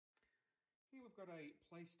got a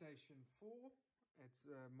PlayStation 4. It's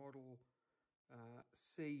model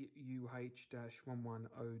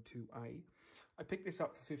CUH-11028. I picked this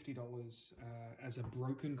up for $50 as a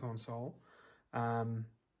broken console. I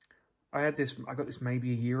got this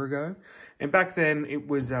maybe a year ago, and back then it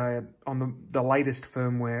was on the latest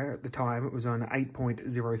firmware at the time. It was on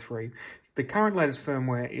 8.03. The current latest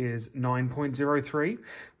firmware is 9.03,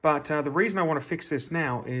 but the reason I want to fix this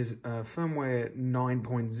now is firmware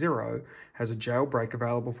 9.0 has a jailbreak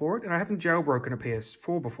available for it, and I haven't jailbroken a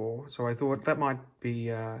PS4 before, so I thought that might be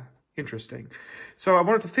interesting. So I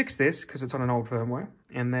wanted to fix this because it's on an old firmware,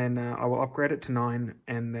 and then I will upgrade it to 9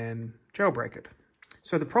 and then jailbreak it.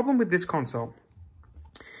 So the problem with this console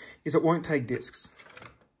is it won't take discs.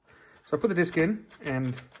 So I put the disc in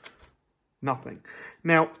and nothing.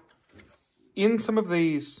 Now, in some of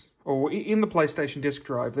these, or in the PlayStation disc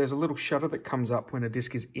drive, there's a little shutter that comes up when a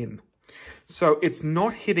disc is in. So it's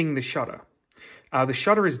not hitting the shutter. The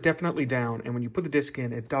shutter is definitely down, and when you put the disc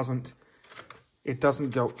in, it doesn't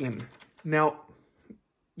go in. Now,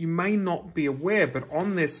 you may not be aware, but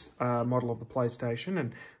on this model of the PlayStation,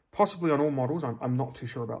 and possibly on all models, I'm not too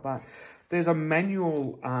sure about that, there's a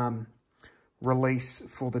manual release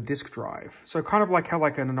for the disk drive. So kind of like how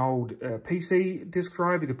like an old PC disk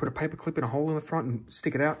drive, you could put a paper clip in a hole in the front and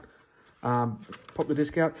stick it out, pop the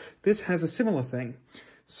disk out. This has a similar thing.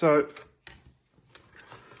 So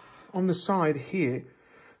on the side here,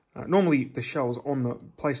 normally the shell's on the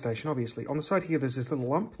PlayStation, obviously. On the side here, there's this little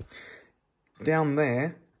lump. Down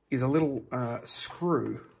there is a little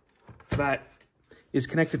screw that is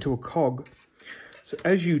connected to a cog. So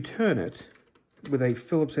as you turn it with a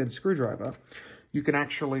Phillips head screwdriver, you can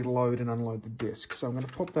actually load and unload the disc. So I'm going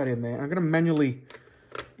to pop that in there. I'm going to manually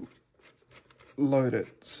load it.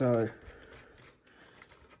 So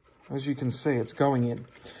as you can see, it's going in.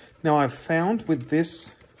 Now I've found with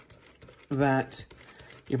this that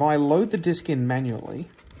if I load the disc in manually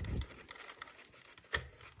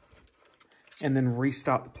and then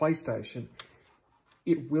restart the PlayStation,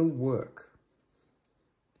 it will work.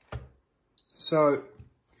 So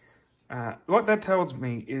what that tells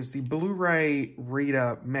me is the Blu-ray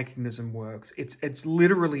reader mechanism works. It's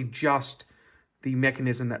literally just the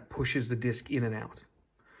mechanism that pushes the disc in and out.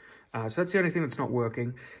 So that's the only thing that's not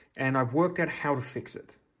working, and I've worked out how to fix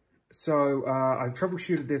it. So I've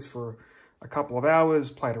troubleshooted this for a couple of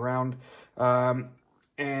hours, played around,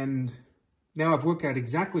 and now I've worked out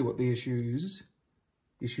exactly what the issues,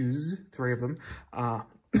 3 of them, are.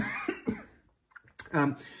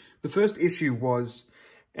 The first issue was,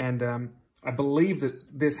 and I believe that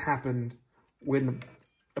this happened when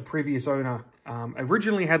a previous owner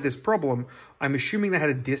originally had this problem. I'm assuming they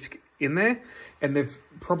had a disc in there, and they've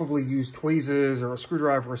probably used tweezers or a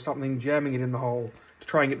screwdriver or something, jamming it in the hole to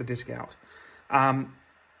try and get the disc out.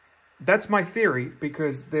 That's my theory,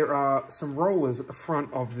 because there are some rollers at the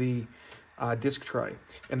front of the disc tray,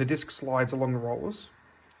 and the disc slides along the rollers.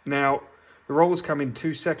 Now, the rollers come in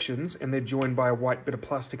 2 sections, and they're joined by a white bit of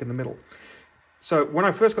plastic in the middle. So when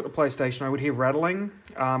I first got the PlayStation, I would hear rattling.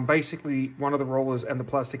 Basically, one of the rollers and the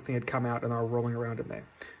plastic thing had come out, and they were rolling around in there.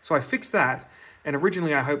 So I fixed that, and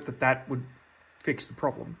originally I hoped that that would fix the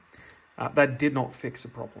problem. That did not fix the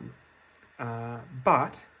problem.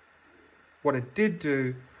 But what it did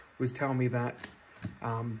do was tell me that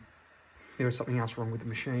there was something else wrong with the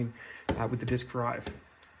machine, with the disk drive.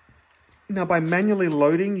 Now, by manually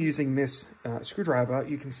loading using this screwdriver,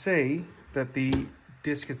 you can see that the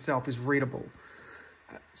disk itself is readable.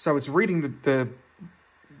 So it's reading the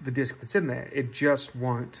disk that's in there. It just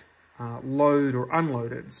won't load or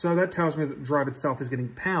unload it. So that tells me that the drive itself is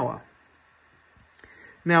getting power.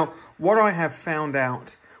 Now, what I have found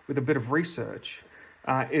out with a bit of research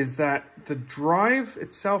is that the drive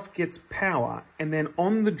itself gets power, and then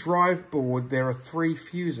on the drive board there are 3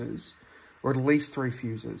 fuses, or at least 3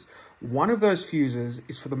 fuses. One of those fuses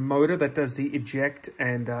is for the motor that does the eject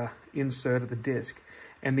and insert of the disc,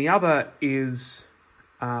 and the other is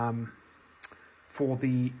for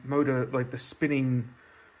the motor, like the spinning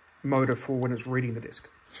motor for when it's reading the disc.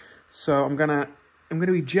 So I'm gonna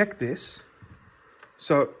eject this.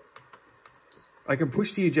 So I can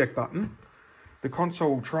push the eject button. The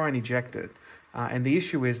console will try and eject it, and the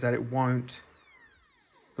issue is that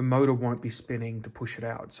the motor won't be spinning to push it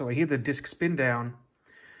out. So I hear the disc spin down,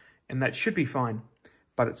 and that should be fine,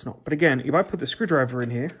 but it's not. But again, if I put the screwdriver in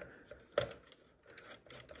here,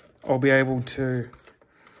 I'll be able to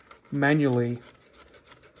manually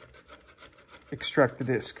extract the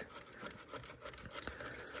disc.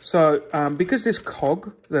 So because this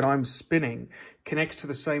cog that I'm spinning connects to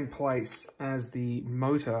the same place as the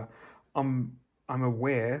motor, I'm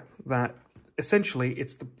aware that essentially,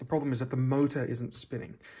 it's the problem is that the motor isn't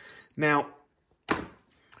spinning. Now,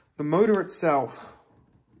 the motor itself,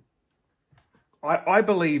 I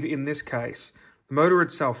believe in this case, the motor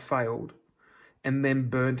itself failed and then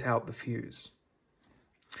burnt out the fuse.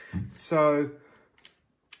 So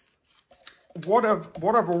what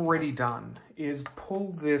I've already done is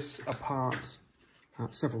pull this apart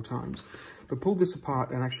several times, but pull this apart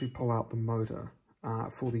and actually pull out the motor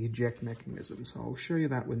for the eject mechanism. So I'll show you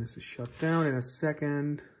that when this is shut down in a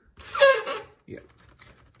second. Yeah.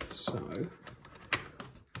 So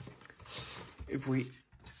if we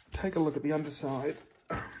take a look at the underside,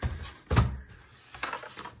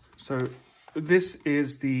 so this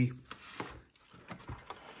is the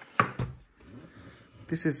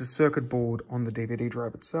circuit board on the DVD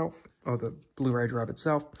drive itself, or the Blu-ray drive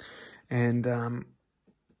itself, and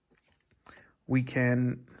we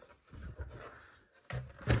can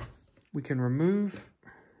remove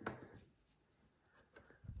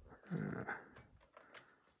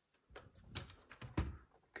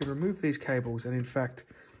these cables, and in fact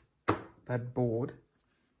that board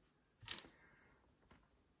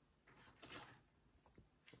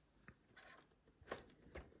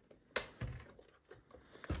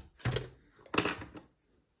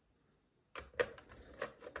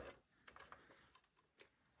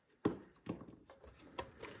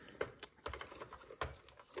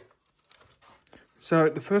So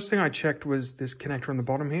the first thing I checked was this connector on the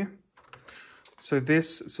bottom here. So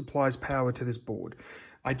this supplies power to this board.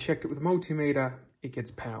 I checked it with a multimeter, it gets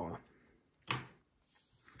power.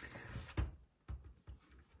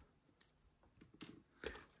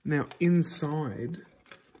 Now inside,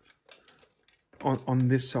 on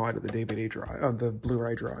this side of the DVD drive, of the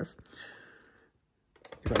Blu-ray drive,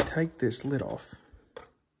 if I take this lid off,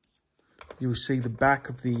 you'll see the back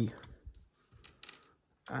of the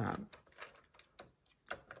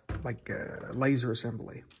laser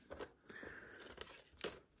assembly.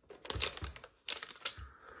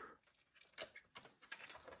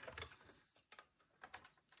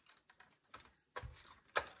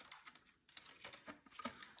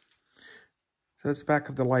 So that's the back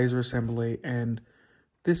of the laser assembly, and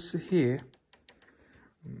this here,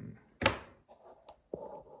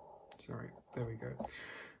 sorry, there we go.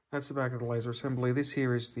 That's the back of the laser assembly. This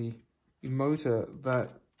here is the motor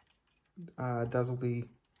that does all the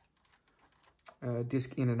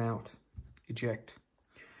disc in and out eject.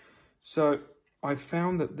 So I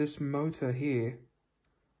found that this motor here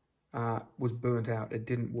was burnt out. It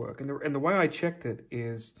didn't work. And the way I checked it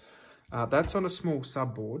is that's on a small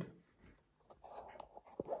subboard.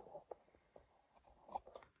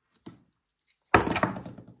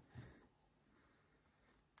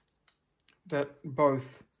 That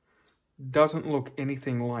both doesn't look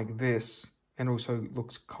anything like this and also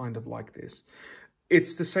looks kind of like this.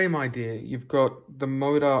 It's the same idea. You've got the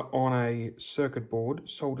motor on a circuit board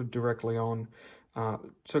soldered directly on.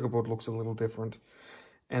 Circuit board looks a little different.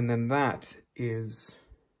 And then that is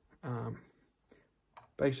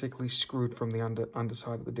basically screwed from the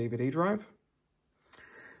underside of the DVD drive.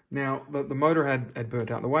 Now, the motor had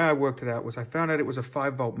burnt out. The way I worked it out was I found out it was a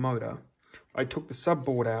 5-volt motor. I took the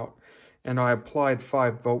subboard out and I applied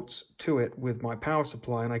 5 volts to it with my power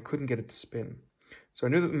supply, and I couldn't get it to spin. So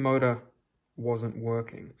I knew that the motor wasn't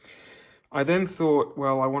working. I then thought,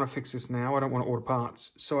 well, I want to fix this now. I don't want to order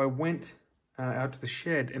parts. So I went out to the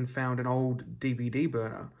shed and found an old DVD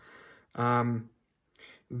burner.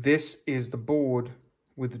 This is the board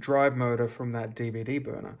with the drive motor from that DVD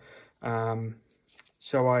burner.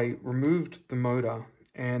 So I removed the motor,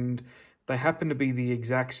 and they happened to be the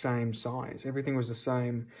exact same size. Everything was the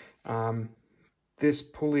same. This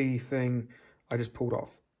pulley thing I just pulled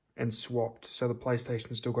off and swapped, so the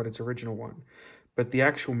PlayStation still got its original one. But the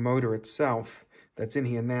actual motor itself that's in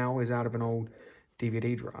here now is out of an old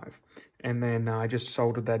DVD drive. And then I just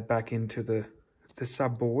soldered that back into the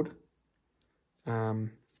subboard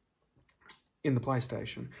in the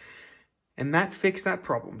PlayStation. And that fixed that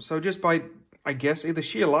problem. So just by, I guess, either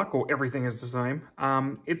sheer luck or everything is the same,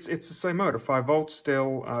 it's the same motor, 5 volts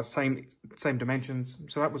still, same dimensions,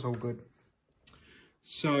 so that was all good.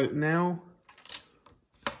 So now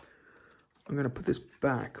I'm going to put this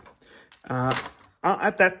back.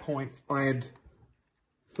 At that point, I had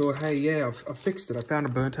thought, hey, yeah, I've fixed it. I found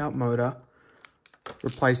a burnt out motor.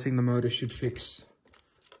 Replacing the motor should fix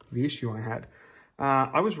the issue I had.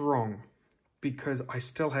 I was wrong, because I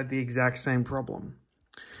still had the exact same problem.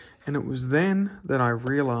 And it was then that I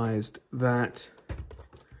realized that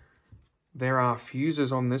there are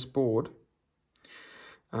fuses on this board.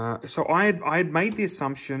 So I had made the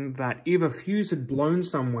assumption that if a fuse had blown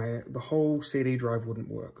somewhere, the whole CD drive wouldn't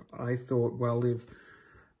work. I thought, well, if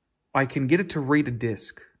I can get it to read a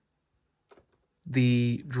disk,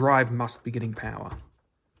 the drive must be getting power.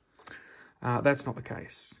 That's not the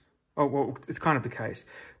case. Oh, well, it's kind of the case.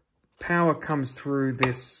 Power comes through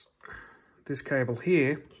this cable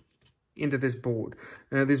here into this board.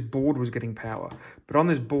 This board was getting power, but on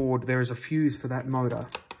this board there is a fuse for that motor,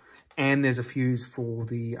 and there's a fuse for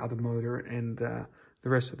the other motor and the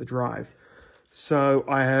rest of the drive. So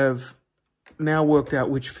I have now worked out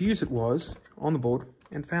which fuse it was on the board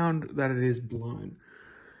and found that it is blown.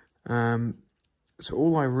 So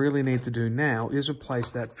all I really need to do now is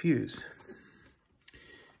replace that fuse.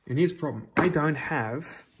 And here's the problem. I don't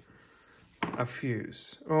have a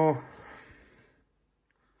fuse. Or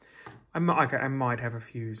I might have a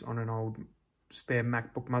fuse on an old spare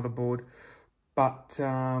MacBook motherboard, but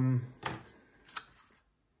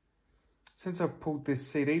since I've pulled this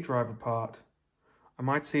CD drive apart, I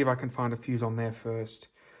might see if I can find a fuse on there first.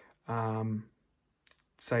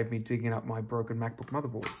 Save me digging up my broken MacBook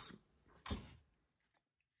motherboards.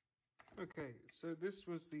 Okay, so this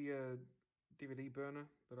was the DVD burner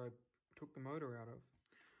that I took the motor out of.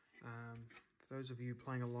 For those of you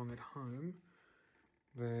playing along at home,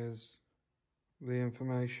 there's the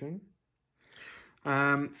information.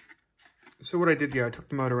 So what I did, I took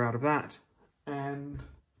the motor out of that, and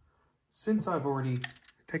since I've already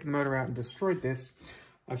taken the motor out and destroyed this,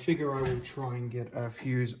 I figure I will try and get a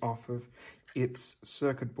fuse off of its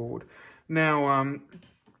circuit board. Now,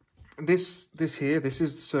 this is the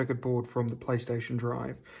circuit board from the PlayStation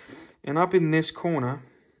drive, and up in this corner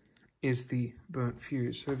is the burnt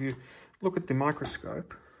fuse. So if you look at the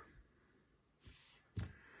microscope,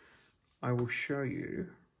 I will show you,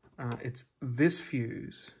 it's this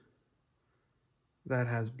fuse that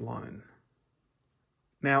has blown.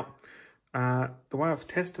 Now, the way I've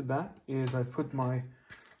tested that is I put my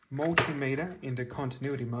multimeter into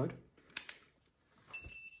continuity mode.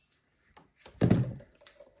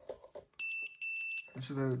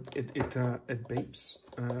 So it beeps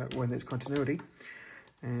when there's continuity,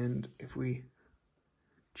 and if we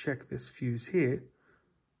check this fuse here,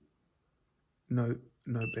 no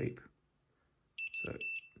beep. So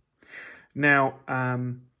now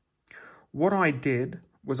what I did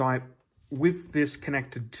was with this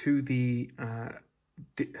connected to the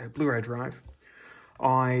Blu-ray drive,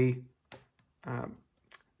 I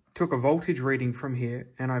took a voltage reading from here,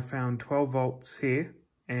 and I found 12 volts here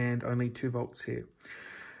and only 2 volts here.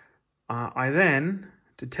 I then,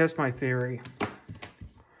 to test my theory,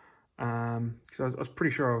 because I was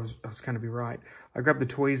pretty sure I was going to be right, I grabbed the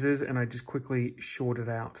tweezers and I just quickly shorted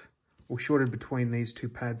out, or shorted between these two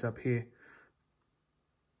pads up here.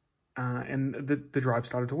 And the drive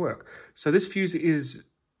started to work. So this fuse is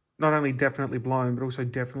not only definitely blown, but also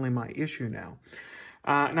definitely my issue now.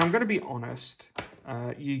 Now I'm going to be honest,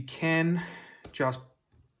 you can just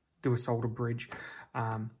do a solder bridge.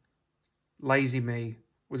 Lazy me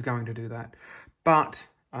was going to do that. But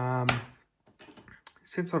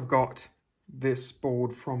since I've got this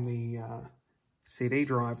board from the CD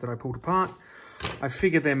drive that I pulled apart, I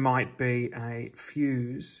figured there might be a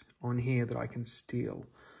fuse on here that I can steal.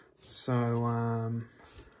 So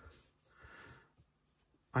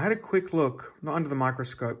I had a quick look, not under the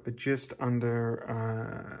microscope, but just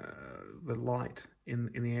under the light in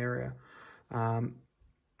the area. And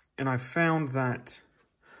I found that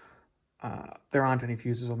there aren't any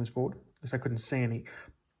fuses on this board, because I couldn't see any.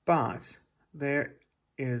 But there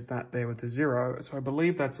is that there with the 0. So I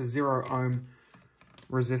believe that's a 0 ohm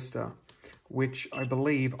resistor, which I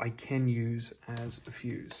believe I can use as a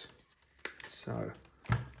fuse. So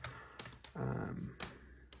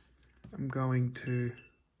I'm going to,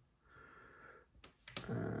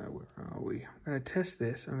 where are we? I'm going to test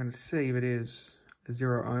this. I'm going to see if it is a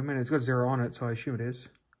 0 ohm, and it's got 0 on it, so I assume it is.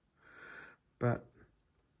 But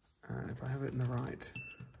if I have it in the right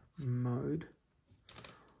mode,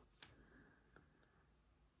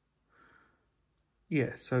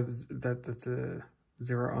 yeah, so that's a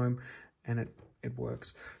 0 ohm, and it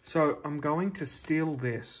works. So I'm going to steal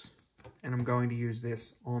this, and I'm going to use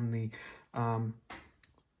this on the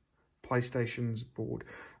PlayStation's board.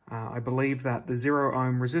 I believe that the 0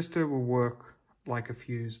 ohm resistor will work like a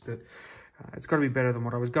fuse, but it's got to be better than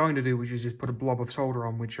what I was going to do, which is just put a blob of solder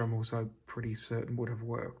on, which I'm also pretty certain would have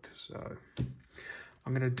worked. So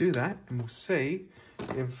I'm going to do that, and we'll see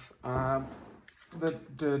if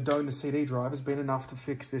the donor CD drive has been enough to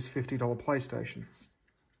fix this $50 PlayStation.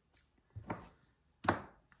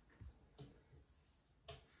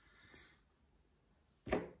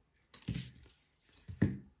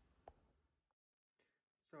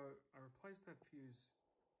 So I replaced that fuse.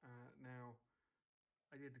 Now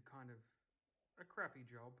I did kind of a crappy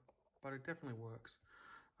job, but it definitely works.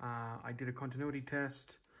 I did a continuity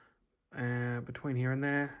test between here and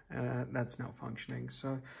there. That's now functioning.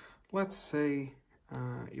 So let's see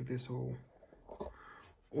if this all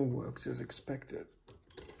works as expected.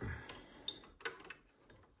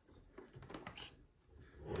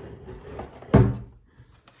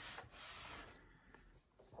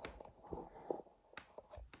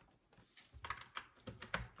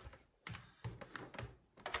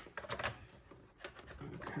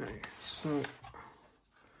 Okay, so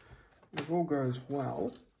if all goes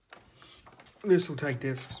well, this will take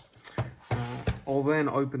discs. I'll then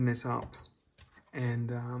open this up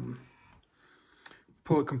and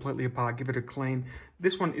pull it completely apart, give it a clean.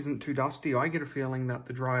 This one isn't too dusty. I get a feeling that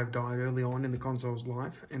the drive died early on in the console's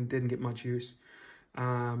life and didn't get much use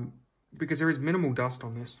because there is minimal dust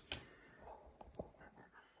on this.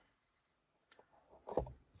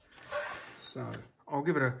 So I'll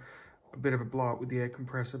give it a bit of a blow up with the air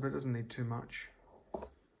compressor, but it doesn't need too much.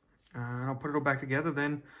 And I'll put it all back together,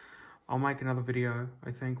 then I'll make another video,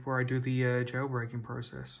 I think, where I do the jailbreaking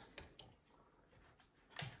process.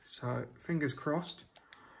 So, fingers crossed,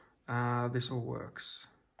 this all works.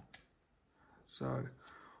 So,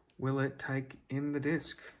 will it take in the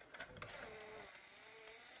disc?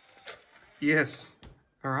 Yes.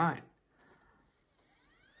 All right.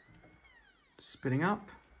 Spinning up.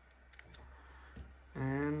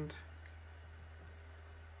 And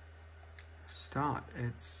start.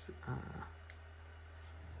 It's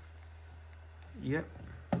yep,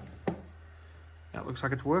 that looks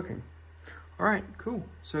like it's working. All right, cool.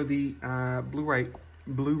 So the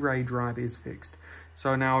Blu-ray drive is fixed.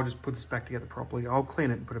 So now I'll just put this back together properly. I'll clean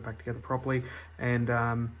it and put it back together properly, and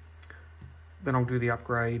then I'll do the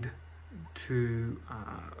upgrade to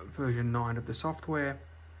version 9 of the software.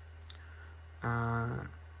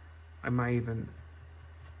 I may even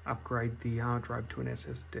upgrade the hard drive to an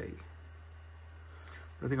SSD.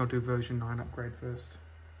 I think I'll do version 9 upgrade first.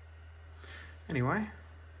 Anyway,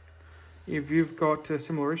 if you've got a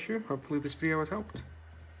similar issue, hopefully this video has helped.